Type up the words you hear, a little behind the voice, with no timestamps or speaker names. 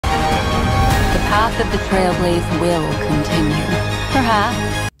path of the Trailblaze will continue.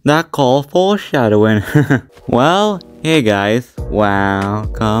 Perhaps. That call foreshadowing. Well, hey guys,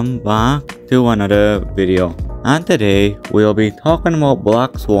 welcome back to another video. And today we'll be talking about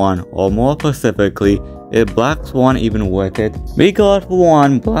Black Swan, or more specifically, is Black Swan even worth it? Because for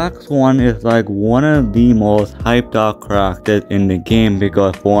one, Black Swan is like one of the most hyped up characters in the game,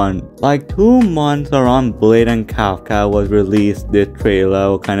 because for one, like 2 months around Blade and Kafka was released, this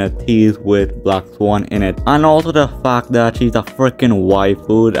trailer kind of teased with Black Swan in it. And also the fact that she's a freaking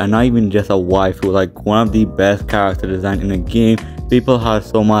waifu, and not even just a waifu, like one of the best character design in the game. People have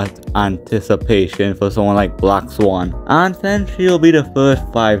so much anticipation for someone like Black Swan. And since she'll be the first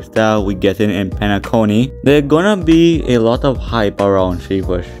 5-star we get in Penacony, there's gonna be a lot of hype around she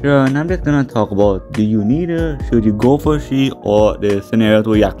for sure. And I'm just gonna talk about, do you need her, should you go for she, or the scenarios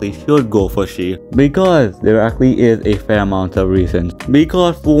where you actually should go for she. Because there actually is a fair amount of reasons.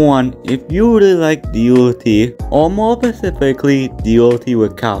 Because for one, if you really like DOT, or more specifically DOT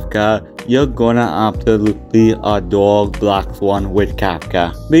with Kafka, you're gonna absolutely adore Black Swan with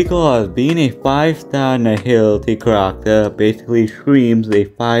Kafka. Because being a 5-star Nihility character basically screams a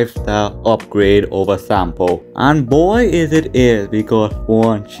 5-star upgrade over sample. And boy is it is, because for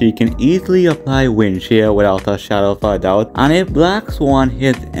one, she can easily apply wind shear without a shadow of a doubt. And if Black Swan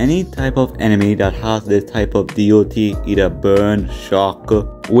hits any type of enemy that has this type of DOT, either burn, shock,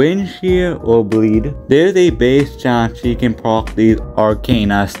 wind shear, or bleed, there's a base chance she can proc these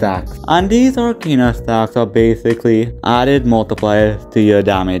Arcana stacks. And these Arcana stacks are basically added multipliers to your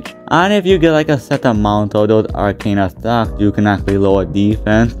damage. And if you get like a set amount of those Arcana stacks, you can actually lower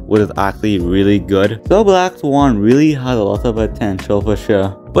defense, which is actually really good. So Black Swan really has a lot of potential for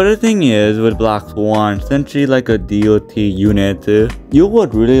sure. But the thing is, with Black Swan, since she's like a DOT unit, you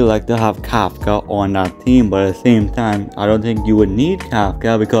would really like to have Kafka on that team, but at the same time, I don't think you would need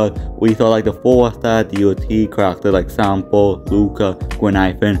Kafka, because we saw like the 4-star DOT character like Sampo, Luca,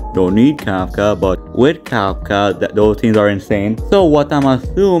 Gwenifin don't need Kafka, but with Kafka, those teams are insane. So what I'm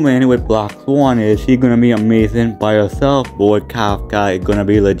assuming with Black Swan is she's gonna be amazing by herself, but with Kafka, it's gonna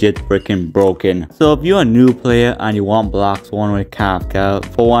be legit freaking broken. So if you're a new player and you want Black Swan with Kafka,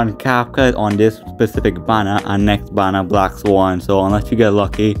 for one, Kafka is on this specific banner, and next banner Black Swan, so unless you get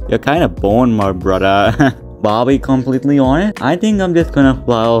lucky, you're kind of boned, my brother. But I'll be completely honest, I think I'm just gonna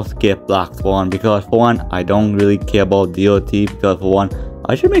flat out skip Black Swan, because for one, I don't really care about DOT, because for one,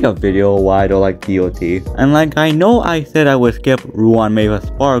 I should make a video why I don't like DOT. And like, I know I said I would skip Ruan May for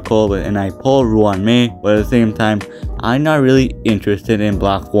Sparkle, and I pulled Ruan May, but at the same time, I'm not really interested in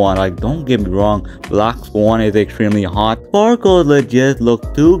Black Swan. Like, don't get me wrong, Black Swan is extremely hot. Sparkle legit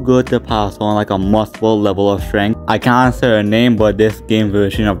look too good to pass on like a multiple level of strength. I can't say her name, but this game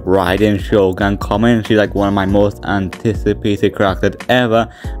version of Raiden Shogun coming, she's like one of my most anticipated characters ever.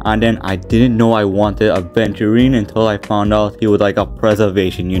 And then I didn't know I wanted a Venturine until I found out he was like a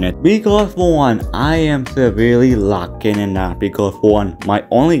preservation unit. Because for one, I am severely lacking in that, because for one, my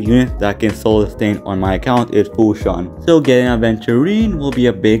only unit that can soul sustain on my account is Fushan. So getting a Venturine will be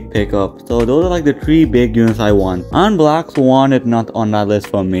a big pickup. So those are like the 3 big units I want. And Black Swan is not on that list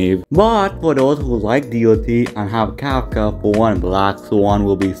for me. But for those who like DOT and have Kafka, for one, Black Swan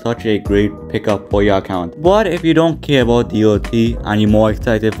will be such a great pickup for your account. But if you don't care about DOT and you're more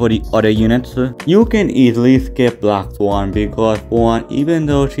excited for the other units, you can easily skip Black Swan, because for one, even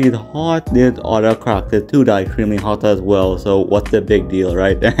though she's hot, there's other characters too that are extremely hot as well. So what's the big deal,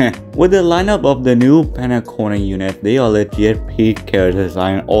 right? With the lineup of the new Penacony unit, they are legit peak character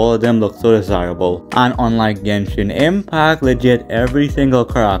design. All of them look so desirable. And unlike Genshin Impact, legit every single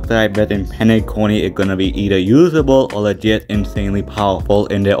character I bet in Penacony is gonna be either usable or legit insanely powerful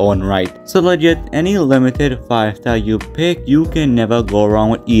in their own right. So legit, any limited 5-star you pick, you can never go wrong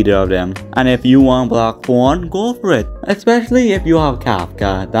with either of them. And if you want Black Swan, go for it. Especially if you have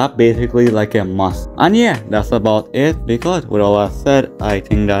Kafka, that's basically like a must. And yeah, that's about it, because with all that said, I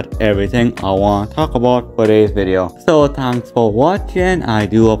think that's everything I want to talk about for today's video. So thanks for watching, I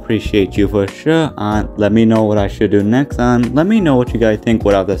do appreciate you for sure, and let me know what I should do next, and let me know what you guys think,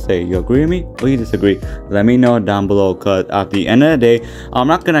 what I have to say. You agree with me or you disagree? Let me know down below, because at the end of the day, I'm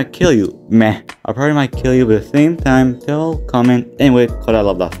not gonna kill you. Meh. I probably might kill you, but at the same time, tell, comment, anyway, because I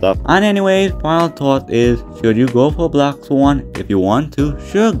love that stuff. And anyways, final thought is, should you go for Black Swan? If you want to,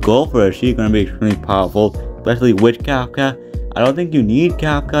 sure, go for it. She's gonna be extremely powerful, especially with Kafka. I don't think you need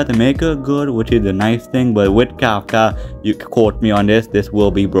Kafka to make it good, which is a nice thing, but with Kafka, you quote me on this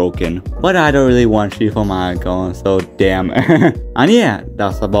will be broken. But I don't really want Sheep on my account, so damn. And yeah,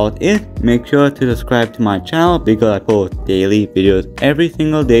 that's about it. Make sure to subscribe to my channel because I post daily videos every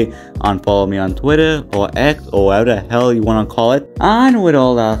single day, and follow me on Twitter or X or whatever the hell you want to call it. And with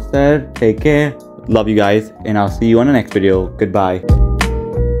all that said, take care, love you guys, and I'll see you on the next video. Goodbye.